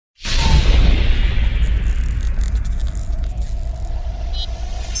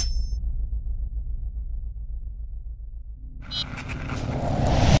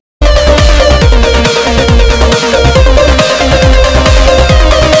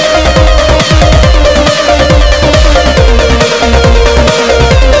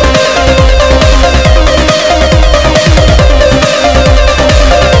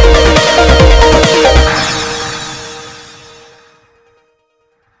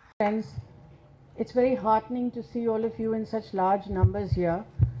Friends, it's very heartening to see all of you in such large numbers here.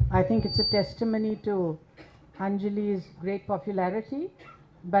 I think it's a testimony to Anjali's great popularity,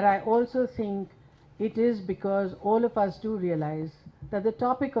 but I also think it is because all of us do realize that the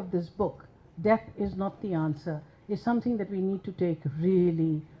topic of this book, Death is Not the Answer, is something that we need to take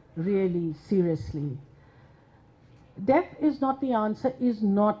really, really seriously. Death is Not the Answer is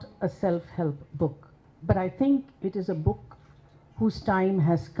not a self-help book, but I think it is a book whose time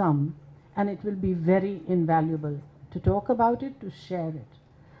has come, and it will be very invaluable to talk about it, to share it.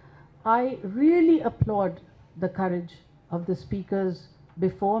 I really applaud the courage of the speakers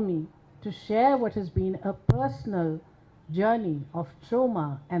before me to share what has been a personal journey of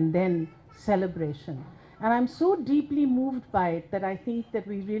trauma and then celebration. And I'm so deeply moved by it that I think that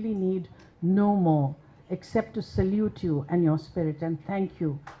we really need no more except to salute you and your spirit, and thank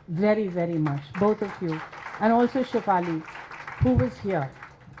you very, very much, both of you, and also Shefali, who was here.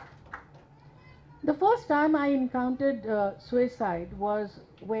 The first time I encountered suicide was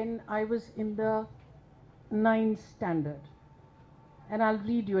when I was in the 9th standard. And I'll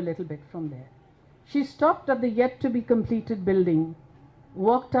read you a little bit from there. She stopped at the yet-to-be-completed building,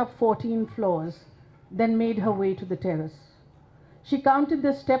 walked up 14 floors, then made her way to the terrace. She counted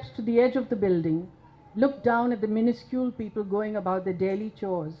the steps to the edge of the building, looked down at the minuscule people going about their daily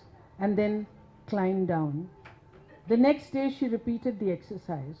chores, and then climbed down. The next day she repeated the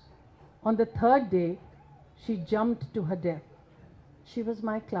exercise. On the third day, she jumped to her death. She was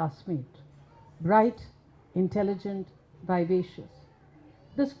my classmate, bright, intelligent, vivacious.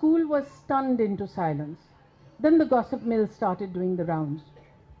 The school was stunned into silence. Then the gossip mill started doing the rounds.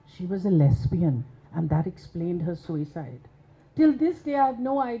 She was a lesbian, and that explained her suicide. Till this day, I have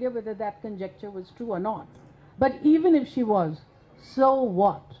no idea whether that conjecture was true or not. But even if she was, so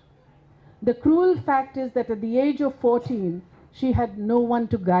what? The cruel fact is that at the age of 14, she had no one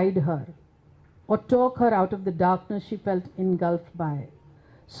to guide her or talk her out of the darkness she felt engulfed by.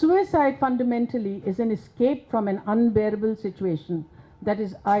 Suicide fundamentally is an escape from an unbearable situation that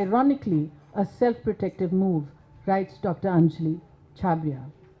is ironically a self-protective move, writes Dr. Anjali, Chhabria.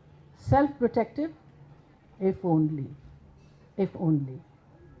 Self-protective? If only. If only.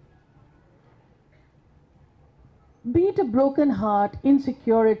 Be it a broken heart,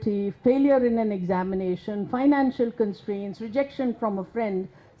 insecurity, failure in an examination, financial constraints, rejection from a friend,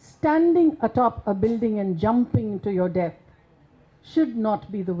 standing atop a building and jumping to your death should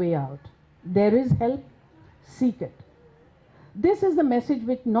not be the way out. There is help, seek it. This is the message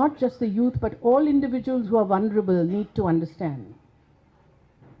which not just the youth but all individuals who are vulnerable need to understand.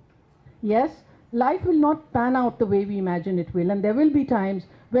 Yes, life will not pan out the way we imagine it will, and there will be times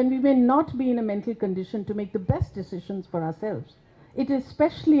when we may not be in a mental condition to make the best decisions for ourselves. It is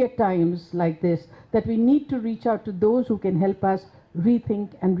especially at times like this that we need to reach out to those who can help us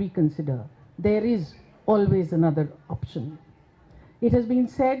rethink and reconsider. There is always another option. It has been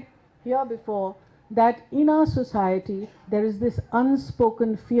said here before that in our society there is this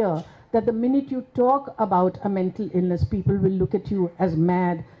unspoken fear that the minute you talk about a mental illness, people will look at you as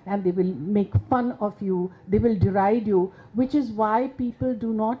mad and they will make fun of you, they will deride you, which is why people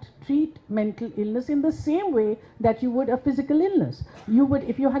do not treat mental illness in the same way that you would a physical illness. You would,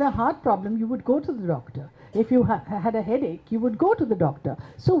 if you had a heart problem, you would go to the doctor. If you had a headache, you would go to the doctor.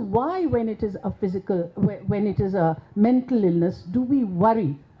 So why, when it is a physical, when it is a mental illness, do we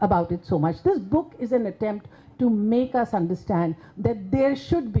worry about it so much? This book is an attempt to make us understand that there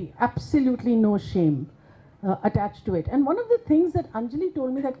should be absolutely no shame attached to it. And one of the things that Anjali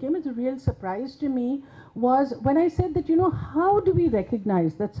told me that came as a real surprise to me was when I said that, you know, how do we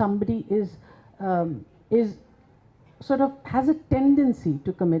recognize that somebody is sort of has a tendency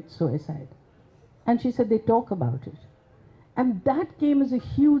to commit suicide? And she said they talk about it. And that came as a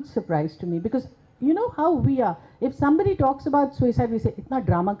huge surprise to me, because you know how we are. If somebody talks about suicide, we say, "Itna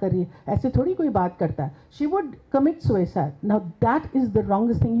drama kar rahi hai, aise thodi koi baat karta hai." She would commit suicide. Now that is the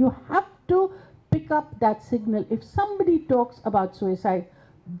wrongest thing. You have to pick up that signal. If somebody talks about suicide,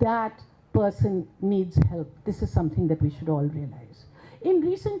 that person needs help. This is something that we should all realize. In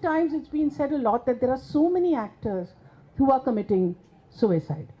recent times, it's been said a lot that there are so many actors who are committing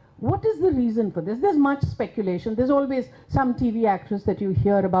suicide. What is the reason for this? There's much speculation. There's always some TV actress that you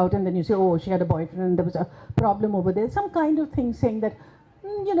hear about and then you say, oh, she had a boyfriend and there was a problem over there. Some kind of thing saying that,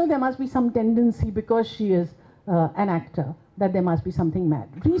 you know, there must be some tendency because she is an actor, that there must be something mad.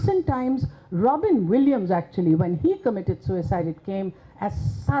 Recent times, Robin Williams actually, when he committed suicide, it came as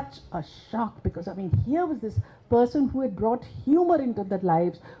such a shock, because I mean, here was this person who had brought humor into their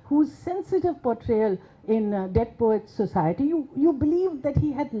lives, whose sensitive portrayal in Dead Poets Society, you believed that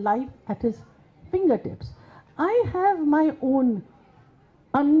he had life at his fingertips. I have my own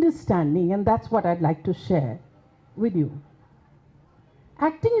understanding, and that's what I'd like to share with you.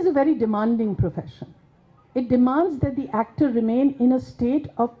 Acting is a very demanding profession. It demands that the actor remain in a state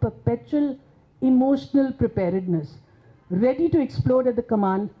of perpetual emotional preparedness, ready to explode at the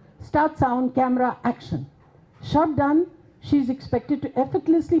command, start sound, camera, action. Shot done, she is expected to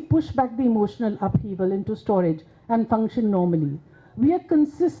effortlessly push back the emotional upheaval into storage and function normally. We are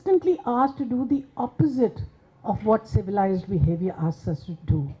consistently asked to do the opposite of what civilized behavior asks us to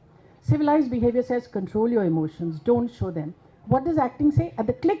do. Civilized behavior says control your emotions, don't show them. What does acting say? At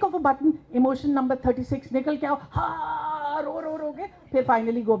the click of a button, emotion number 36, nikal ke aao, ha, ro ke, फिर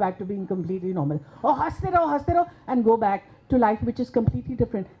finally go back to being completely normal. Oh, हंसते रहो, and go back to life which is completely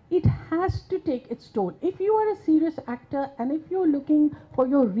different. It has to take its toll. If you are a serious actor and if you're looking for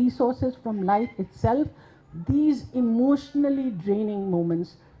your resources from life itself, these emotionally draining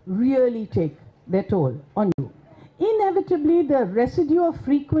moments really take their toll on you. Inevitably, the residue of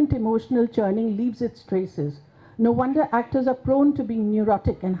frequent emotional churning leaves its traces. No wonder actors are prone to being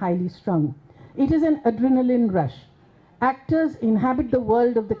neurotic and highly strung. It is an adrenaline rush. Actors inhabit the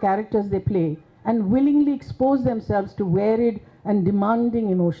world of the characters they play and willingly expose themselves to varied and demanding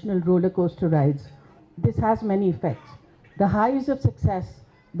emotional roller coaster rides. This has many effects. The highs of success,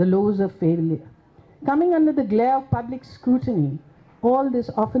 the lows of failure. Coming under the glare of public scrutiny, all this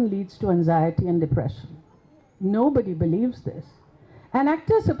often leads to anxiety and depression. Nobody believes this. An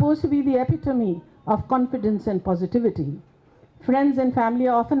actor is supposed to be the epitome of confidence and positivity. Friends and family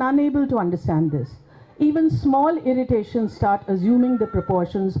are often unable to understand this. Even small irritations start assuming the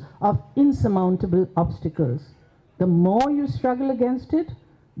proportions of insurmountable obstacles. The more you struggle against it,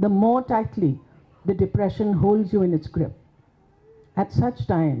 the more tightly the depression holds you in its grip. At such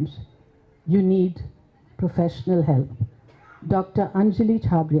times, you need professional help. Dr. Anjali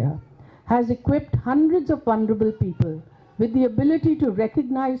Chhabria has equipped hundreds of vulnerable people with the ability to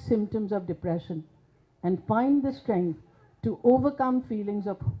recognize symptoms of depression and find the strength to overcome feelings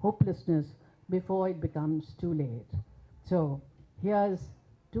of hopelessness before it becomes too late. So here's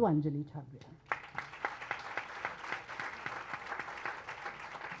to Anjali Chhabria.